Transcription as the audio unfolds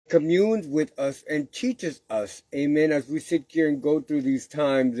communes with us and teaches us, amen, as we sit here and go through these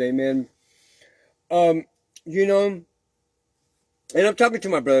times, amen. You know, and I'm talking to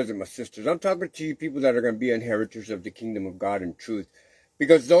my brothers and my sisters. I'm talking to you people that are going to be inheritors of the kingdom of God in truth.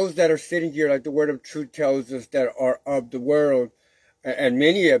 Because those that are sitting here, like the word of truth tells us, that are of the world, and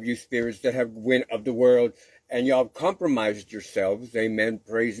many of you spirits that have went of the world, and y'all compromised yourselves, amen,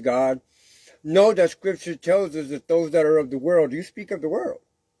 praise God. Know that scripture tells us that those that are of the world, you speak of the world.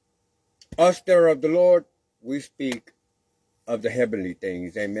 Us that are of the Lord, we speak of the heavenly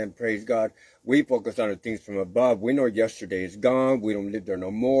things, amen, praise God. We focus on the things from above. We know yesterday is gone. We don't live there no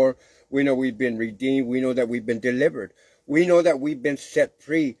more. We know we've been redeemed. We know that we've been delivered. We know that we've been set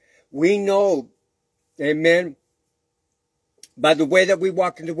free. We know, amen, by the way that we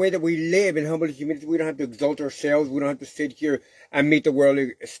walk and the way that we live in humble humility, we don't have to exalt ourselves. We don't have to sit here and meet the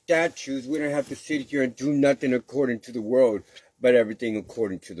worldly statutes. We don't have to sit here and do nothing according to the world, but everything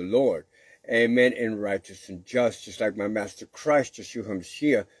according to the Lord. Amen, and righteous and just, just like my Master Christ, Yeshua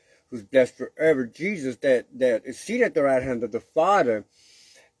HaMashiach, who's blessed forever. Jesus, that is seated at the right hand of the Father,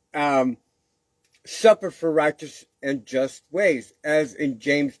 suffer for righteous and just ways, as in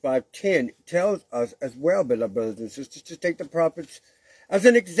James 5:10 tells us as well, beloved brothers and sisters, to take the prophets as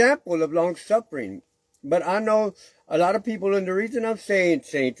an example of long suffering. But I know a lot of people, and the reason I'm saying,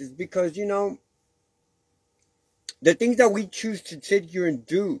 saints, is because, you know, the things that we choose to sit here and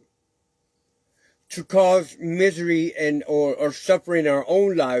do to cause misery and or suffering in our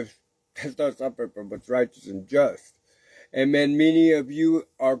own lives, that's not suffering from what's righteous and just. Amen. Many of you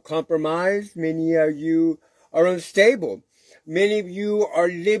are compromised. Many of you are unstable. Many of you are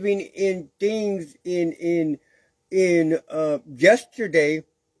living in things in yesterday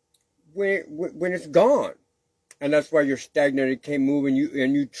when it's gone, and that's why you're stagnant. Can't move, and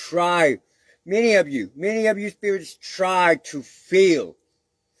you try. Many of you spirits try to fill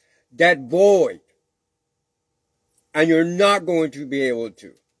that void, and you're not going to be able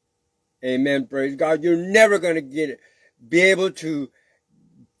to. Amen. Praise God. You're never going to be able to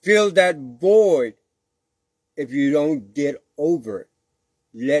fill that void if you don't get over it.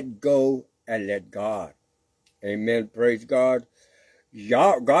 Let go and let God. Amen. Praise God.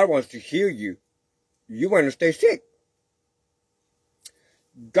 God wants to heal you. You want to stay sick.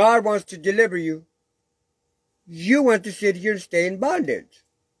 God wants to deliver you. You want to sit here and stay in bondage.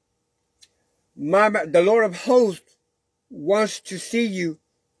 The Lord of hosts wants to see you,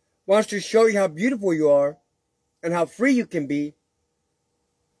 wants to show you how beautiful you are and how free you can be.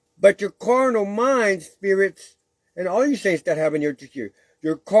 But your carnal mind, spirits, and all you saints that have an ear to hear,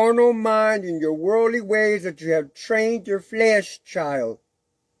 your carnal mind and your worldly ways that you have trained your flesh, child,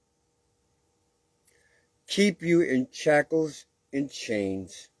 keep you in shackles and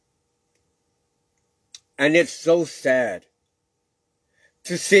chains. And it's so sad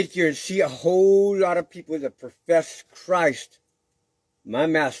to sit here and see a whole lot of people that profess Christ, my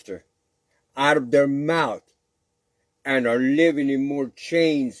master, out of their mouth, and are living in more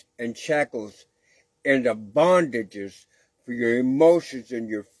chains and shackles and the bondages for your emotions and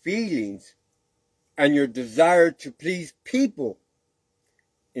your feelings and your desire to please people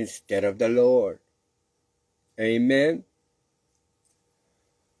instead of the Lord. Amen.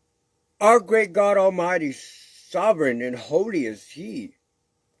 Our great God Almighty, sovereign and holy is He,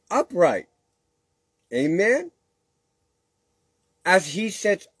 upright. Amen. As He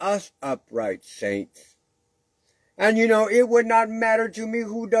sets us upright, saints. And you know, it would not matter to me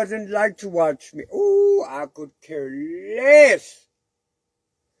who doesn't like to watch me. Ooh, I could care less.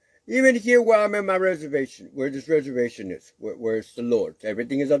 Even here where I'm at my reservation, where this reservation is, where it's the Lord's.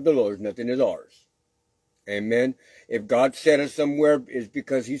 Everything is of the Lord's, nothing is ours. Amen. If God set us somewhere, it's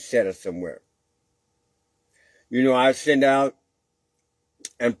because He set us somewhere. You know, I sent out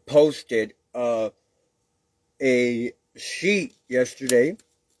and posted a sheet yesterday.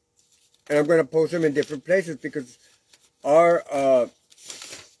 And I'm going to post them in different places because our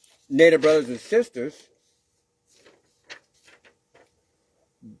Native brothers and sisters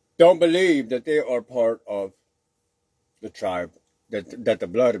don't believe that they are part of the tribe, that the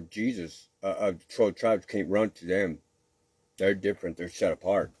blood of Jesus, of the 12 tribes can't run to them. They're different. They're set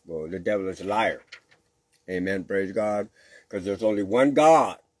apart. Well, the devil is a liar. Amen. Praise God. Because there's only one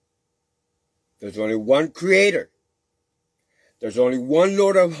God. There's only one Creator. There's only one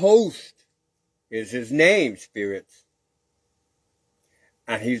Lord of hosts. Is His name, spirits.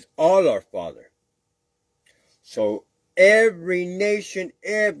 And He's all our Father. So every nation,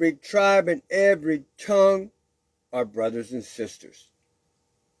 every tribe, and every tongue are brothers and sisters.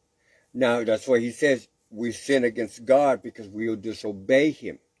 Now, that's why He says we sin against God because we will disobey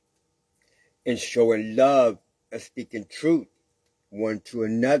Him in showing love and speaking truth. one to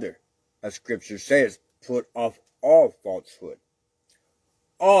another. As Scripture says, put off all falsehood.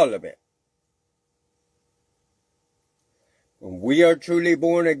 All of it. When we are truly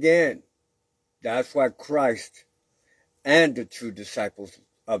born again, that's why Christ and the true disciples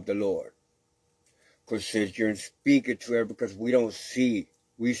of the Lord could sit here and speak it to her, because we don't see.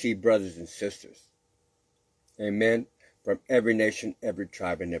 We see brothers and sisters. Amen. From every nation, every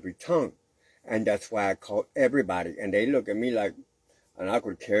tribe, and every tongue. And that's why I call everybody. And they look at me like, and I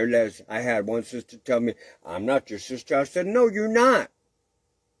could care less. I had one sister tell me, I'm not your sister. I said, no, you're not.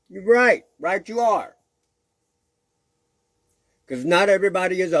 You're right. Right you are. Because not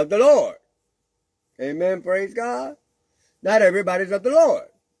everybody is of the Lord. Amen. Praise God. Not everybody is of the Lord.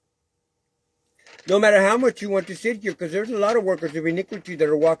 No matter how much you want to sit here, because there's a lot of workers of iniquity that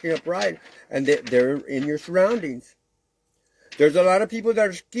are walking upright, and they're in your surroundings. There's a lot of people that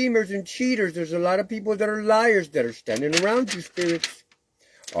are schemers and cheaters. There's a lot of people that are liars that are standing around you, spirits.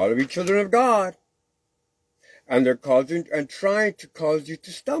 All of you children of God. And they're causing and trying to cause you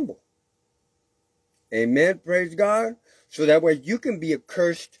to stumble. Amen. Praise God. So that way you can be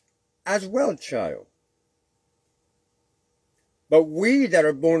accursed as well, child. But we that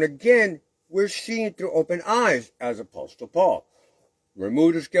are born again, we're seeing through open eyes, as Apostle Paul.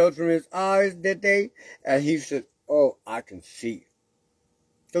 Removed the scales from his eyes that day, and he said, oh, I can see.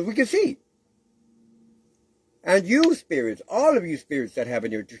 Because we can see. And you spirits, all of you spirits that have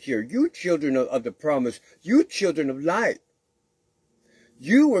an ear to hear, you children of the promise, you children of light,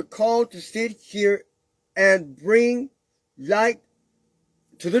 you were called to sit here and bring light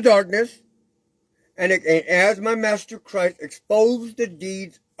to the darkness, and as my Master Christ exposed the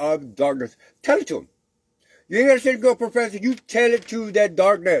deeds of darkness. Tell it to him. You ain't got to sit and go, Professor. You tell it to that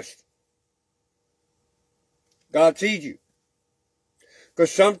darkness. God sees you.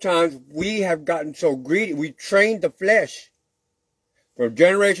 Because sometimes we have gotten so greedy. We trained the flesh. From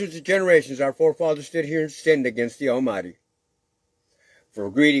generations to generations, our forefathers stood here and sinned against the Almighty. For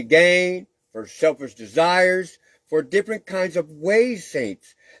greedy gain, for selfish desires, for different kinds of ways,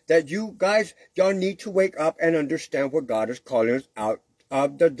 saints, that you guys, y'all need to wake up and understand what God is calling us out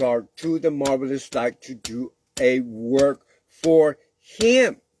of the dark to the marvelous light to do a work for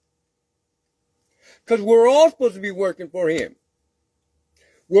Him. Because we're all supposed to be working for Him.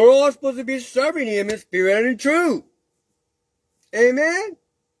 We're all supposed to be serving Him in spirit and in truth. Amen?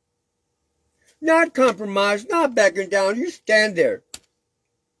 Not compromise, not backing down. You stand there.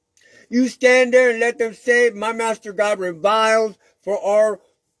 You stand there and let them say, my Master God reviles for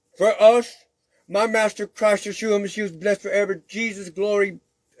us. My Master Christ Yeshua, she was blessed forever. Jesus, glory,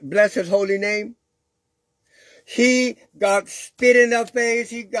 bless His holy name. He got spit in the face.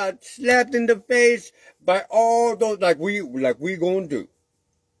 He got slapped in the face by all those, like we gonna do.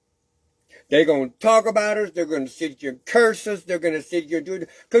 They're going to talk about us. They're going to sit here and curse us. They're going to sit here and do it.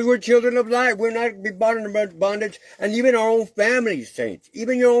 Because we're children of light. We're not going to be bought into bondage. And even our own families, saints.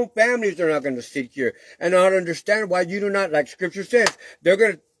 Even your own families are not going to sit here and not understand why you do not, like Scripture says, they're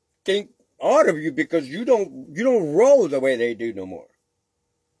going to think odd of you because you don't roll the way they do no more.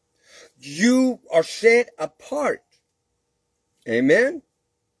 You are set apart. Amen.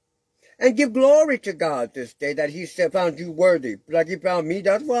 And give glory to God this day that He found you worthy. Like He found me.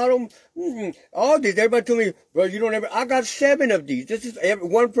 That's why I don't, all these, everybody told me, bro, you don't ever, I got 7 of these. This is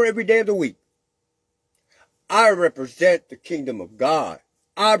one for every day of the week. I represent the kingdom of God.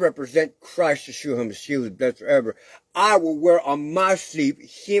 I represent Christ Yeshua HaMashiach, who is blessed forever. I will wear on my sleeve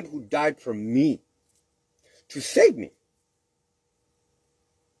Him who died for me to save me.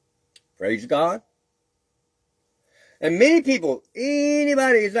 Praise God. And many people,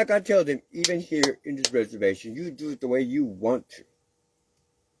 anybody, it's like I tell them, even here in this reservation, you do it the way you want to.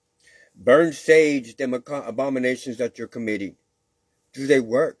 Burn sage, them abominations that you're committing. Do they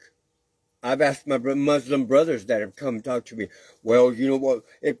work? I've asked my Muslim brothers that have come talk to me. Well, you know what?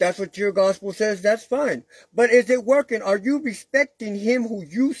 If that's what your gospel says, that's fine. But is it working? Are you respecting Him who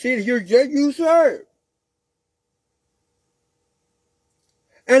you sit here, you serve?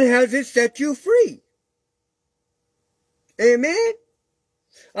 And has it set you free? Amen.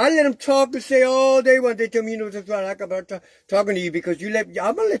 I let them talk and say all they want. They tell me, you know, that's what I like about talking to you, because I'm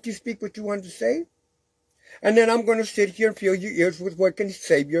going to let you speak what you want to say. And then I'm going to sit here and fill your ears with what can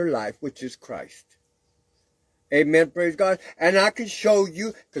save your life, which is Christ. Amen. Praise God. And I can show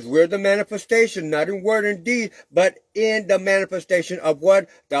you, because we're the manifestation, not in word and deed, but in the manifestation of what?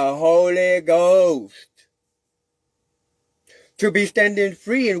 The Holy Ghost. To be standing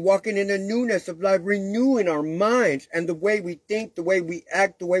free and walking in the newness of life, renewing our minds and the way we think, the way we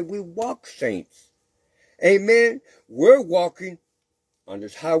act, the way we walk, saints. Amen. We're walking on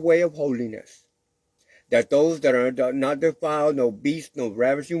this highway of holiness. that those that are not defiled, no beast, no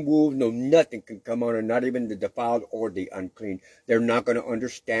ravishing wolves, no nothing can come on, and not even the defiled or the unclean. They're not going to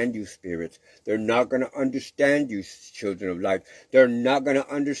understand you, spirits. They're not going to understand you, children of light. They're not going to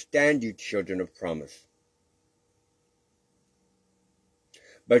understand you, children of promise.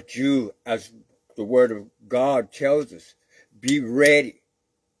 But you, as the word of God tells us, be ready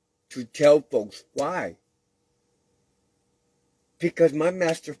to tell folks why. Because my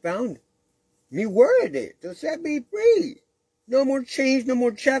master found me worthy to set me free. No more chains, no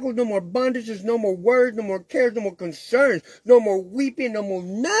more shackles, no more bondages, no more worries, no more cares, no more concerns, no more weeping, no more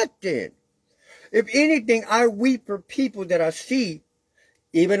nothing. If anything, I weep for people that I see,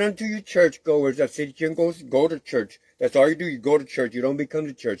 even unto you churchgoers that sit here and go to church. That's all you do. You go to church. You don't become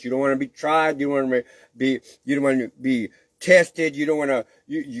the church. You don't want to be tried. You don't want to be tested. You don't want to,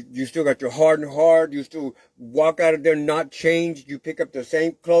 you still got your hardened heart. You still walk out of there not changed. You pick up the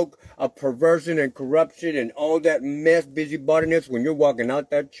same cloak of perversion and corruption and all that mess, busybodiness when you're walking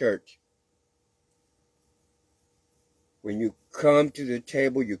out that church. When you come to the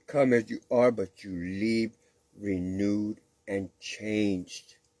table, you come as you are, but you leave renewed and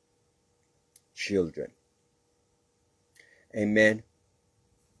changed children. Amen.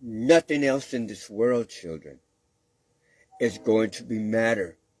 Nothing else in this world, children, is going to be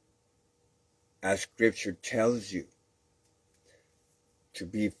matter, as Scripture tells you, to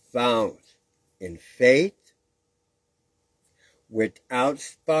be found in faith, without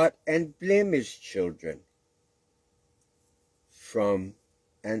spot and blemish, children, from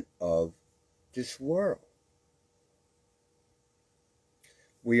and of this world.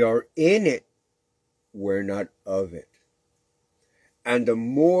 We are in it, we're not of it. And the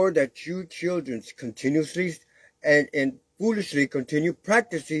more that you children continuously and foolishly continue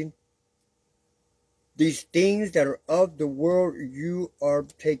practicing these things that are of the world, you are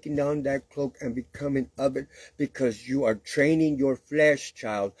taking down that cloak and becoming of it, because you are training your flesh,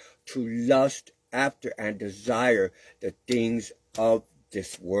 child, to lust after and desire the things of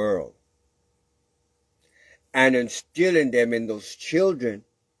this world. And instilling them in those children,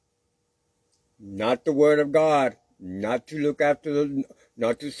 not the word of God, not to look after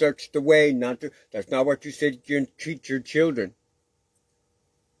not to search the way, that's not what you said you teach your children.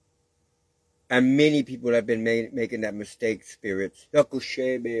 And many people have been making that mistake, spirits.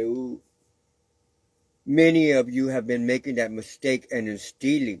 Many of you have been making that mistake and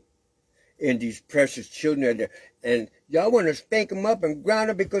instilling in these precious children. And y'all want to spank them up and ground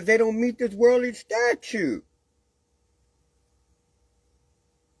them because they don't meet this worldly statute.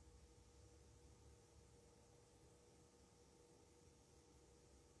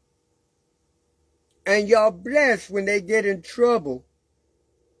 And y'all blessed when they get in trouble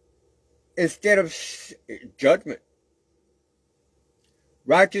instead of judgment.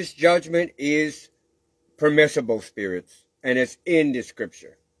 Righteous judgment is permissible, spirits, and it's in the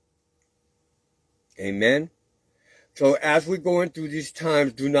Scripture. Amen. So as we're going through these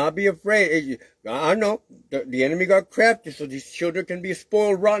times, do not be afraid. I know the enemy got crafty so these children can be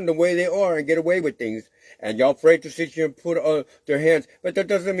spoiled rotten the way they are and get away with things. And y'all afraid to sit here and put their hands. But that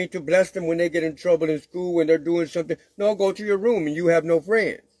doesn't mean to bless them when they get in trouble in school, when they're doing something. No, go to your room and you have no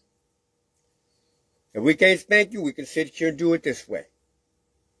friends. If we can't spank you, we can sit here and do it this way.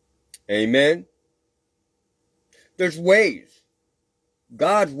 Amen. There's ways.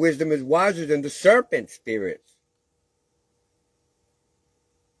 God's wisdom is wiser than the serpent, spirits.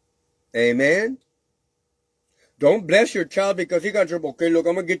 Amen. Don't bless your child because he got trouble. Okay, look,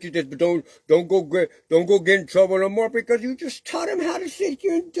 I'm gonna get you this, but don't go get in trouble no more, because you just taught him how to sit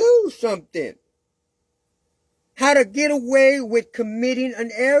here and do something. How to get away with committing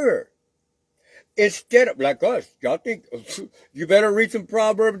an error. Instead of, like us, y'all think, you better read some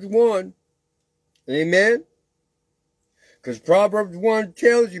Proverbs 1. Amen. Because Proverbs 1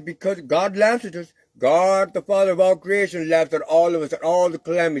 tells you, because God laughs at us, God, the Father of all creation, laughs at all of us, at all the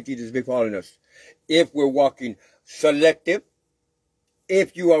calamity that's befallen us. If we're walking selective,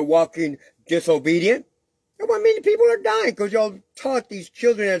 if you are walking disobedient, look how many people are dying because y'all taught these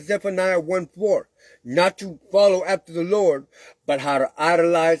children, as Zephaniah 1:4, not to follow after the Lord, but how to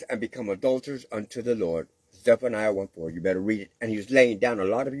idolize and become adulterers unto the Lord. Zephaniah 1:4. You better read it. And he's laying down a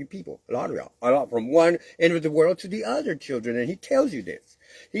lot of you people, a lot of y'all, from one end of the world to the other, children. And he tells you this.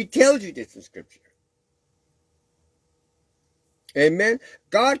 He tells you this in Scripture. Amen.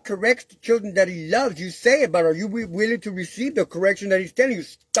 God corrects the children that he loves. You say it, but are you willing to receive the correction that he's telling you?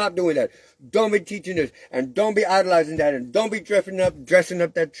 Stop doing that. Don't be teaching this, and don't be idolizing that, and don't be dressing up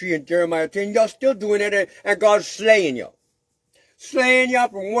that tree in Jeremiah 10. Y'all still doing it, and God's slaying y'all. Slaying y'all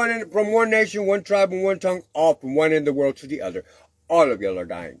from one nation, one tribe, and one tongue, all from one end of the world to the other. All of y'all are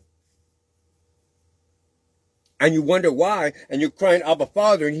dying. and you wonder why, and you're crying, Abba,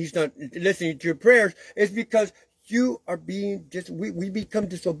 Father, and he's not listening to your prayers, it's because you are being we become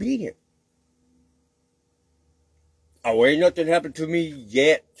disobedient. Oh, ain't nothing happened to me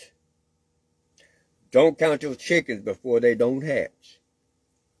yet. Don't count your chickens before they don't hatch.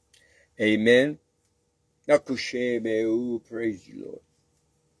 Amen. Praise you, Lord.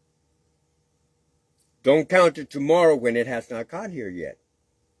 Don't count it tomorrow when it has not got here yet.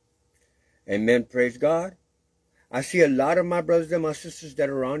 Amen. Praise God. I see a lot of my brothers and my sisters that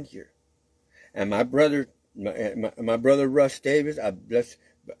are on here. And my brother Russ Davis, I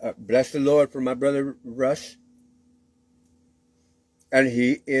bless the Lord for my brother Russ. And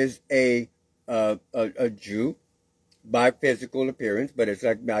he is a Jew by physical appearance, but it's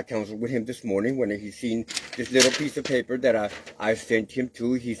like I counseled with him this morning when he seen this little piece of paper that I sent him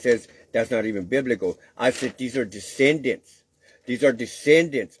to. He says, that's not even biblical. I said, these are descendants. These are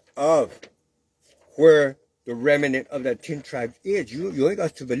descendants of where the remnant of that 10 tribes is. You ain't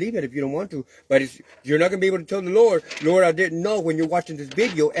got to believe it if you don't want to, but you're not going to be able to tell the Lord, I didn't know when you're watching this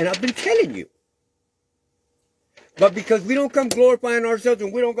video, and I've been telling you. But because we don't come glorifying ourselves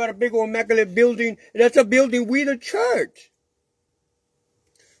and we don't got a big old immaculate building, that's a building, we the church.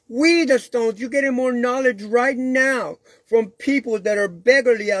 We the stones, you're getting more knowledge right now from people that are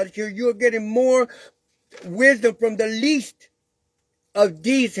beggarly out here. You're getting more wisdom from the least of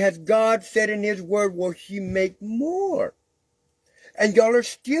these has God said in his word, will he make more? And y'all are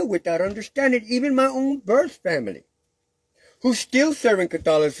still without understanding. Even my own birth family, who's still serving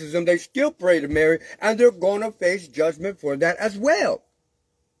Catholicism, they still pray to Mary, and they're going to face judgment for that as well.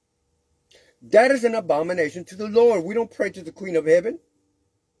 That is an abomination to the Lord. We don't pray to the Queen of Heaven.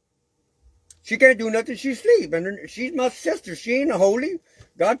 She can't do nothing. She's asleep, and she's my sister. She ain't holy.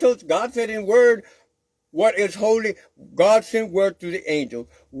 God said in word, what is holy? God sent word to the angel.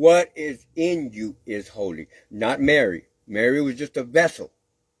 What is in you is holy. Not Mary. Mary was just a vessel.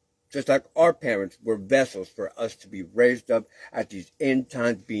 Just like our parents were vessels for us to be raised up at these end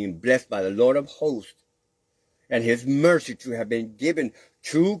times, being blessed by the Lord of hosts and his mercy to have been given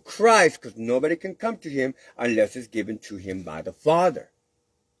to Christ, because nobody can come to him unless it's given to him by the Father.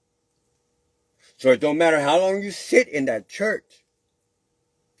 So it don't matter how long you sit in that church.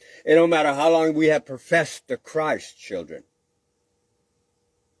 It don't matter how long we have professed the Christ, children.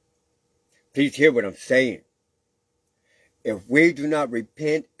 Please hear what I'm saying. If we do not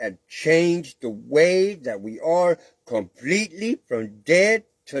repent and change the way that we are completely from dead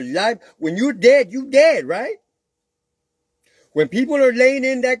to life, when you're dead, right? When people are laying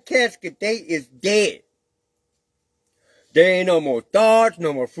in that casket, they is dead. There ain't no more thoughts,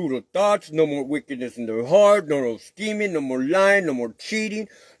 no more fruitful thoughts, no more wickedness in their heart, no more scheming, no more lying, no more cheating,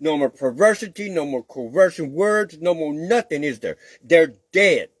 no more perversity, no more coercion words, no more nothing is there. They're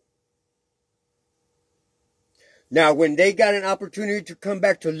dead. Now, when they got an opportunity to come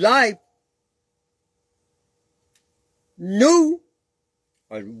back to life, new,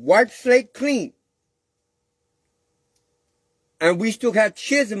 a white slate clean, and we still have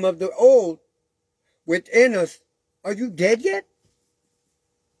schism of the old within us, are you dead yet?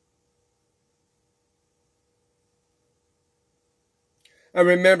 And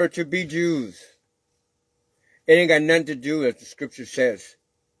remember, to be Jews, it ain't got nothing to do, as the scripture says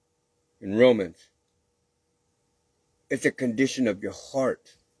in Romans. It's a condition of your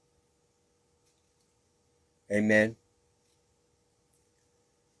heart. Amen.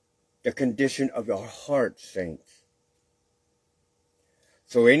 The condition of your heart, saints.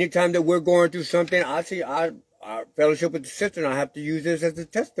 So anytime that we're going through something, I fellowship with the sister, and I have to use this as a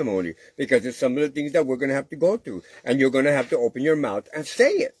testimony, because it's some of the things that we're going to have to go through, and you're going to have to open your mouth and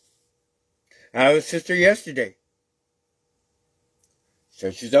say it. I have a sister yesterday. So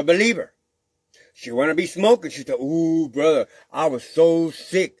she's a believer. She want to be smoking. She said, ooh, brother, I was so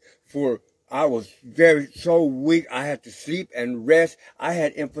sick I was so weak. I had to sleep and rest. I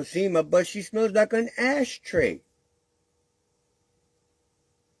had emphysema, but she smells like an ashtray.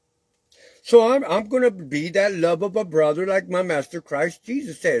 So I'm going to be that love of a brother like my Master Christ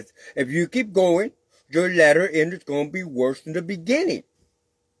Jesus says. If you keep going, your latter end is going to be worse than the beginning.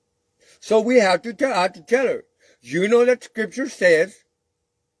 So we have to tell her, you know that scripture says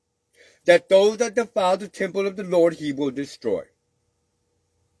that those that defile the temple of the Lord, he will destroy.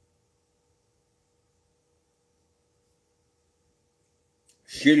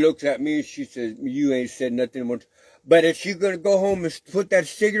 She looks at me and she says, you ain't said nothing more. But if she's going to go home and put that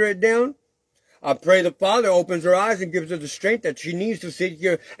cigarette down, I pray the Father opens her eyes and gives her the strength that she needs to sit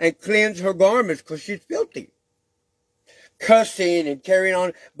here and cleanse her garments, because she's filthy. Cussing and carrying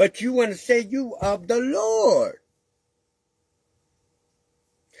on. But you want to say you of the Lord.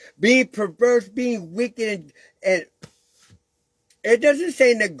 being perverse, being wicked, and it doesn't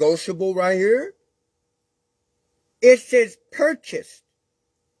say negotiable right here. It says purchased.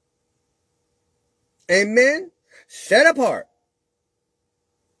 Amen? Set apart.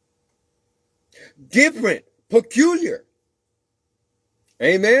 Different. Peculiar.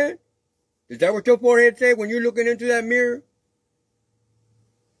 Amen? Is that what your forehead say when you're looking into that mirror?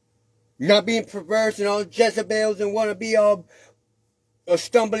 Not being perverse and all Jezebels and want to be all a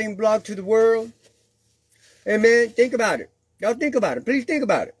stumbling block to the world. Amen? Think about it. Y'all think about it. Please think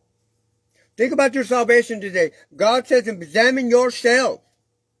about it. Think about your salvation today. God says, examine yourself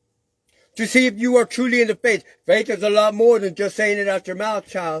to see if you are truly in the faith. Faith is a lot more than just saying it out your mouth,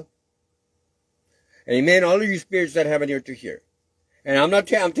 child. Amen. All of you spirits that have an ear to hear. And I'm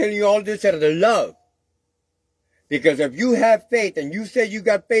telling you all this out of the love. Because if you have faith and you say you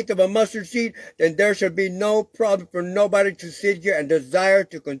got faith of a mustard seed, then there should be no problem for nobody to sit here and desire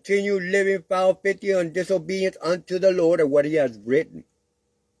to continue living foul, filthy, and disobedience unto the Lord and what he has written.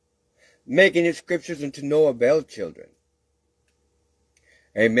 Making his scriptures unto no avail, children.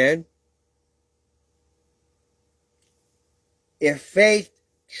 Amen. If faith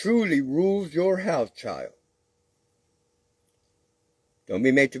truly rules your house, child, don't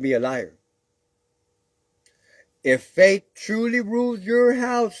be made to be a liar. If faith truly rules your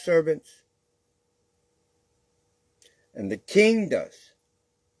house, servants, and the king does,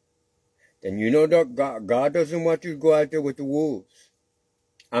 then you know that God doesn't want you to go out there with the wolves.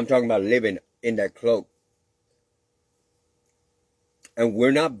 I'm talking about living in that cloak. And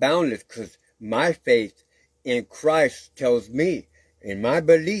we're not boundless because my faith in Christ tells me, in my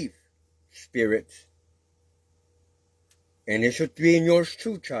belief, spirits, and it should be in yours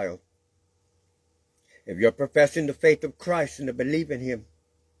too, child. If you're professing the faith of Christ and to believe in him,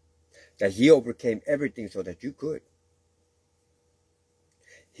 that he overcame everything so that you could.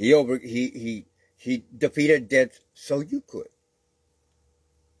 He defeated death so you could.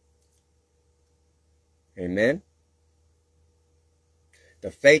 Amen.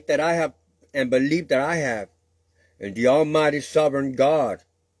 The faith that I have and belief that I have in the Almighty Sovereign God,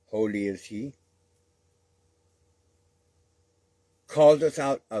 holy is he, calls us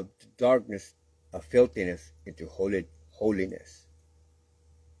out of the darkness of filthiness into holiness.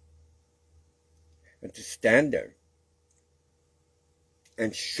 And to stand there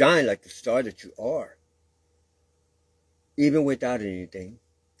and shine like the star that you are, even without anything,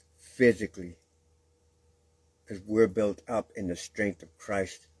 physically, because we're built up in the strength of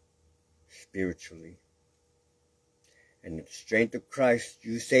Christ spiritually. And the strength of Christ,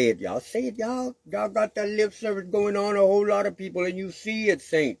 you say it, y'all say it, y'all got that lip service going on, a whole lot of people, and you see it,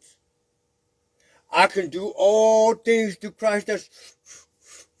 saints. I can do all things through Christ that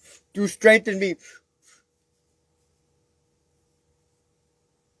do strengthen me.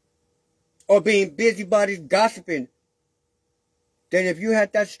 Or being busybodies gossiping. Then if you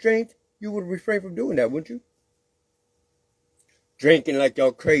had that strength, you would refrain from doing that, wouldn't you? Drinking like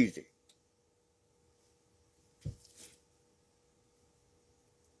y'all crazy.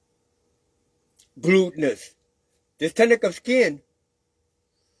 Gluttonous. This tunic of skin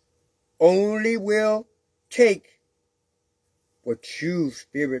only will take what you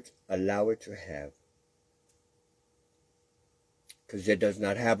spirits allow it to have. Because it does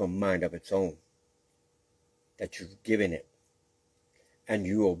not have a mind of its own that you've given it. And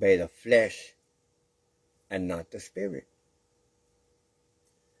you obey the flesh and not the spirit.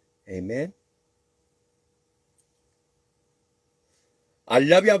 Amen. I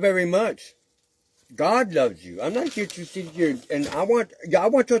love y'all very much. God loves you. I'm not here to sit here, and I want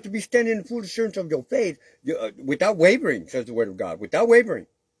y'all to be standing in full assurance of your faith without wavering, says the word of God, without wavering.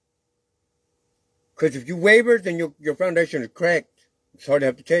 Because if you waver, then your foundation is cracked. It's hard to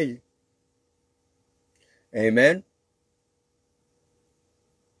have to tell you. Amen.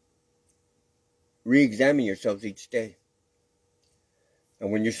 Re-examine yourselves each day.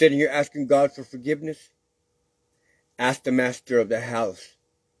 And when you're sitting here asking God for forgiveness, ask the master of the house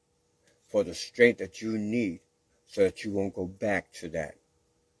for the strength that you need so that you won't go back to that.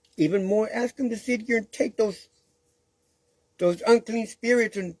 Even more, ask him to sit here and take those unclean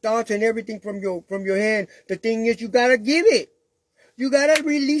spirits and thoughts and everything from your hand. The thing is, you gotta give it. You gotta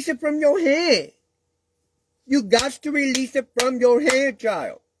release it from your hand. You got to release it from your hand,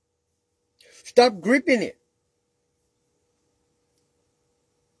 child. Stop gripping it.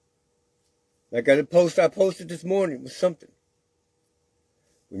 Like a post I posted this morning was something.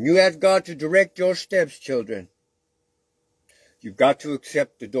 When you ask God to direct your steps, children, you've got to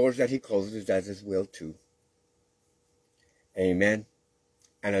accept the doors that he closes as his will too. Amen.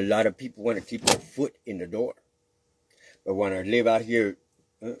 And a lot of people want to keep their foot in the door. But want to live out here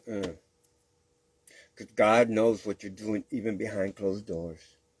Because God knows what you're doing even behind closed doors.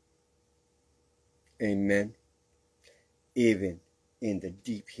 Amen. Even in the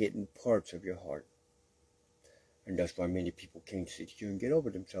deep hidden parts of your heart. And that's why many people can't sit here and get over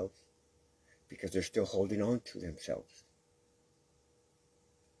themselves. Because they're still holding on to themselves.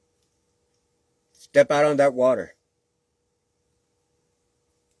 Step out on that water.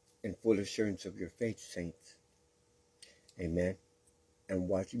 In full assurance of your faith, saints. Amen. And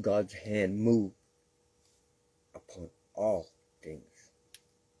watch God's hand move upon all things.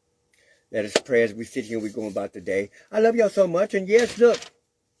 Let us pray as we sit here and we go about the day. I love y'all so much. And yes, look.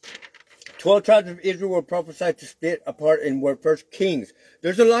 12 tribes of Israel were prophesied to split apart in First Kings.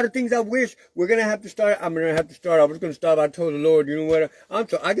 There's a lot of things I wish we're going to have to start. I'm going to have to start. I was going to stop. I told the Lord, you know what?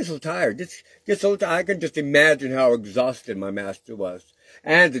 I get so tired. I can just imagine how exhausted my master was.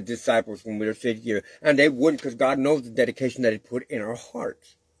 And the disciples when we were sitting here. And they wouldn't, because God knows the dedication that he put in our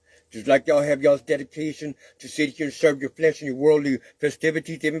hearts. Just like y'all have y'all's dedication to sit here and serve your flesh and your worldly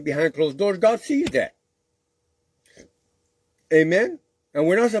festivities, even behind closed doors. God sees that. Amen? And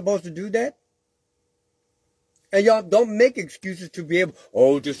we're not supposed to do that. And y'all don't make excuses to be able,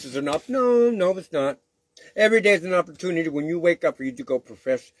 oh, this is enough. No, it's not. Every day is an opportunity when you wake up for you to go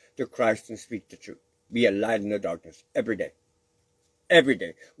profess to Christ and speak the truth. Be a light in the darkness. Every day. Every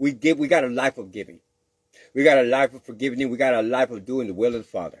day. We got a life of giving. We got a life of forgiving. We got a life of doing the will of the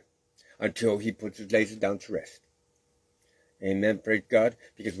Father until he puts his laces down to rest. Amen. Praise God.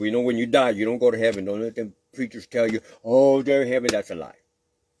 Because we know when you die, you don't go to heaven. Don't let them preachers tell you, oh, they're in heaven. That's a lie.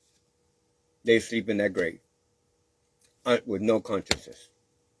 They sleep in that grave with no consciousness.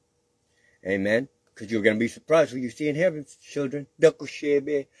 Amen. Because you're going to be surprised who you see in heaven, children. You're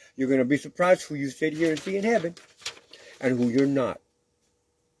going to be surprised who you sit here and see in heaven and who you're not.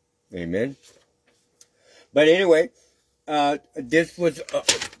 Amen. But anyway, this was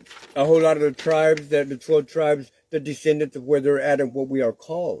a whole lot of the tribes, the 12 tribes, the descendants of where they're at and what we are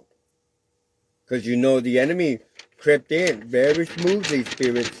called. Because you know the enemy crept in very smoothly,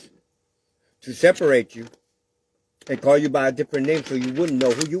 spirits, to separate you and call you by a different name so you wouldn't know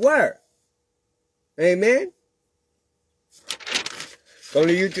who you were. Amen?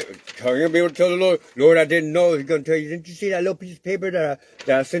 Only you're going to be able to tell the Lord, Lord, I didn't know. He's going to tell you, didn't you see that little piece of paper that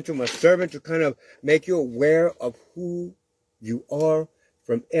I sent to my servant to kind of make you aware of who you are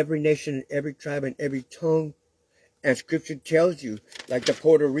from every nation, every tribe, and every tongue? And Scripture tells you, like the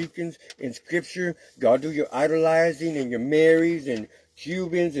Puerto Ricans in Scripture, y'all do your idolizing and your Marys and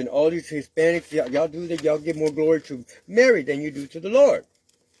Cubans and all these Hispanics. Y'all do that. Y'all give more glory to Mary than you do to the Lord.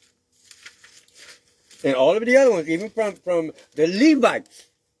 And all of the other ones, even from the Levites,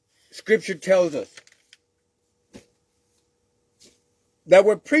 Scripture tells us that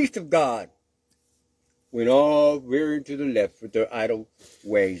we're priests of God when all veering to the left with their idol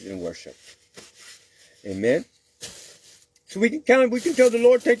ways and worship. Amen. So we can tell the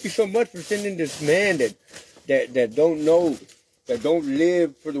Lord, thank you so much for sending this man that don't know, that don't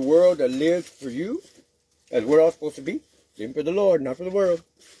live for the world, that lives for you, as we're all supposed to be. Living for the Lord, not for the world.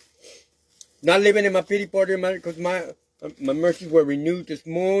 Not living in my pity party, because my mercies were renewed this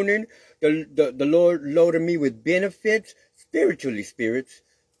morning. The Lord loaded me with benefits, spiritually, spirits,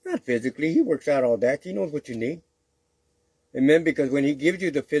 not physically. He works out all that. He knows what you need. Amen. Because when he gives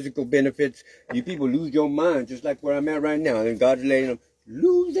you the physical benefits, you people lose your mind, just like where I'm at right now. And God's letting them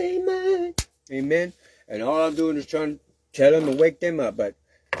lose their mind. Amen. And all I'm doing is trying to tell them and wake them up. But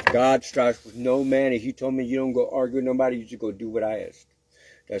God strives with no man. And he told me you don't go argue with nobody. You just go do what I ask.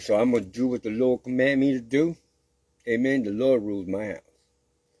 That's so I'm going to do what the Lord commanded me to do. Amen. The Lord rules my house.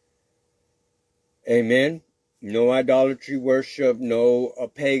 Amen. No idolatry worship, no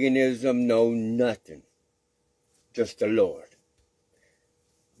paganism, no nothing. Just the Lord.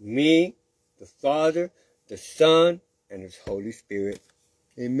 Me, the Father, the Son, and His Holy Spirit.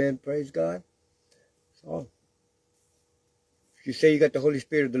 Amen. Praise God. That's all. If you say you got the Holy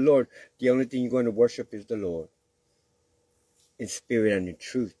Spirit of the Lord, the only thing you're going to worship is the Lord. In spirit and in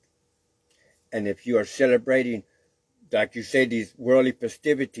truth. And if you are celebrating, like you say, these worldly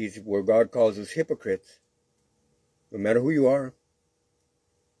festivities where God calls us hypocrites, no matter who you are,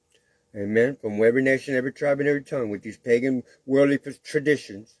 amen, from every nation, every tribe, and every tongue, with these pagan worldly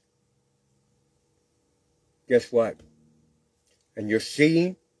traditions, guess what? And you're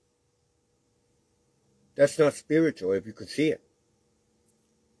seeing, that's not spiritual if you could see it.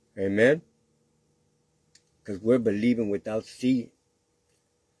 Amen? Because we're believing without seeing.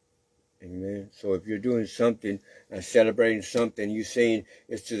 Amen. So if you're doing something and celebrating something, you're saying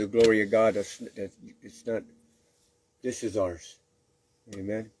it's to the glory of God. It's not. This is ours.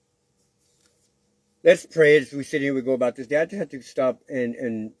 Amen. Let's pray as we sit here. We go about this day. I just have to stop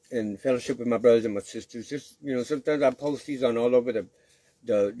and fellowship with my brothers and my sisters. Just sometimes I post these on all over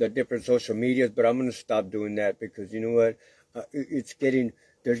the different social medias, but I'm going to stop doing that because you know what? It's getting.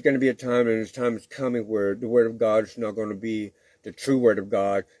 There's going to be a time, and this time is coming where the Word of God is not going to be the true Word of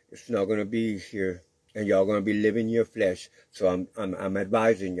God. It's not going to be here, and y'all going to be living your flesh. So I'm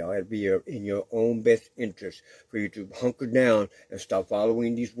advising y'all. It'd be in your own best interest for you to hunker down and stop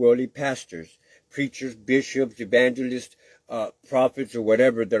following these worldly pastors, preachers, bishops, evangelists, prophets, or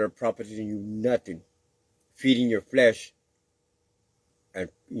whatever that are profiting you nothing, feeding your flesh, and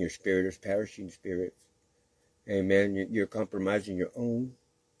your spirit is perishing spirit. Amen. You're compromising your own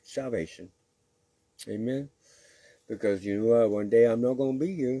salvation. Amen. Because you know what? One day I'm not going to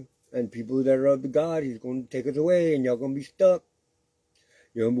be here. And people that are of the God, He's going to take us away. And y'all going to be stuck.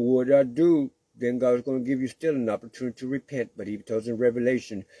 You know what I do? Then God's going to give you still an opportunity to repent. But He tells in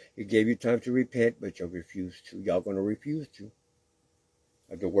Revelation, He gave you time to repent, but y'all refuse to. Y'all going to refuse to.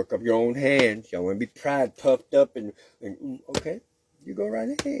 Have to work up your own hands. Y'all want to be pride puffed up and okay, you go right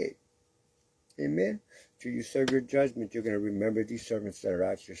ahead. Amen. Till you serve your judgment, you're going to remember these servants that are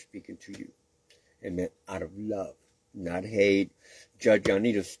out here speaking to you. Amen. Out of love, not hate. Judge, y'all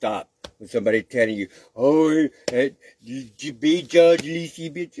need to stop. When somebody telling you, oh, be judged, least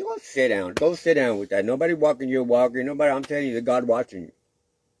you be. You go sit down. Go sit down with that. Nobody walking your walking. Nobody, I'm telling you, that God watching you.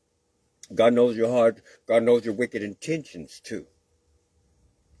 God knows your heart. God knows your wicked intentions too.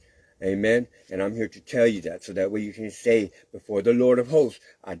 Amen. And I'm here to tell you that so that way you can say before the Lord of hosts,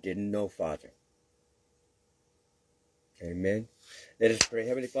 I didn't know, Father. Amen. Let us pray.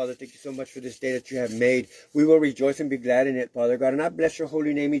 Heavenly Father, thank you so much for this day that you have made. We will rejoice and be glad in it, Father God. And I bless your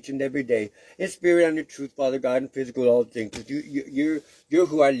holy name each and every day. In spirit and in truth, Father God, in physical, all things. You're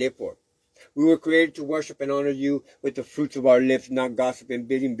who I live for. We were created to worship and honor you with the fruits of our lips, not gossiping,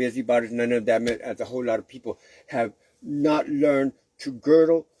 being busybodies, none of that, as a whole lot of people have not learned to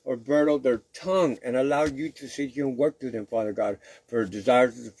girdle or bridle their tongue and allow you to sit here and work through them, Father God, for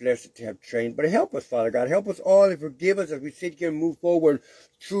desires of the flesh that they have trained. But help us, Father God. Help us all and forgive us as we sit here and move forward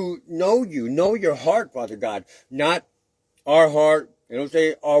to know you, know your heart, Father God, not our heart. You don't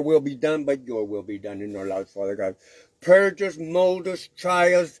say our will be done, but your will be done in our lives, Father God. Purge us, mold us,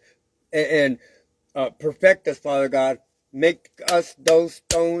 try us, and perfect us, Father God. Make us those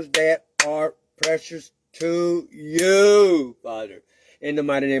stones that are precious to you, Father. In the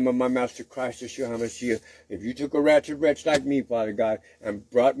mighty name of my Master Christ, Yeshua HaMashiach, if you took a ratchet wretch like me, Father God, and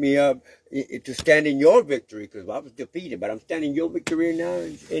brought me up to stand in your victory, because I was defeated, but I'm standing in your victory now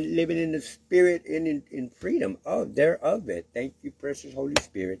and living in the Spirit and in freedom thereof it. Thank you, precious Holy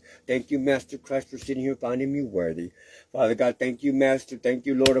Spirit. Thank you, Master Christ, for sitting here finding me worthy. Father God, thank you, Master. Thank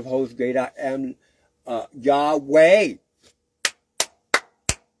you, Lord of hosts, great I am, Yahweh,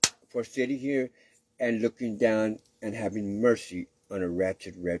 for sitting here and looking down and having mercy on a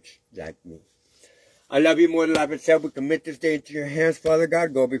ratchet wretch like me. I love you more than life itself. We commit this day into your hands, Father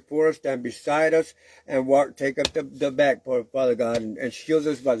God. Go before us, stand beside us, and take up the back part, Father God, and shield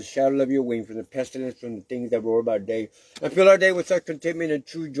us by the shadow of your wing from the pestilence, from the things that roar about day. And fill our day with such contentment and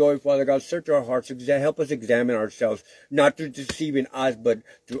true joy, Father God. Search our hearts. Help us examine ourselves, not through deceiving eyes, but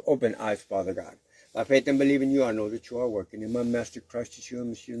through open eyes, Father God. By faith and believing you, I know that you are working. In my Master Christ, Yeshua, in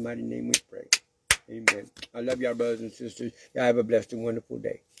His mighty name we pray. Amen. I love y'all, brothers and sisters. Y'all have a blessed and wonderful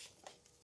day.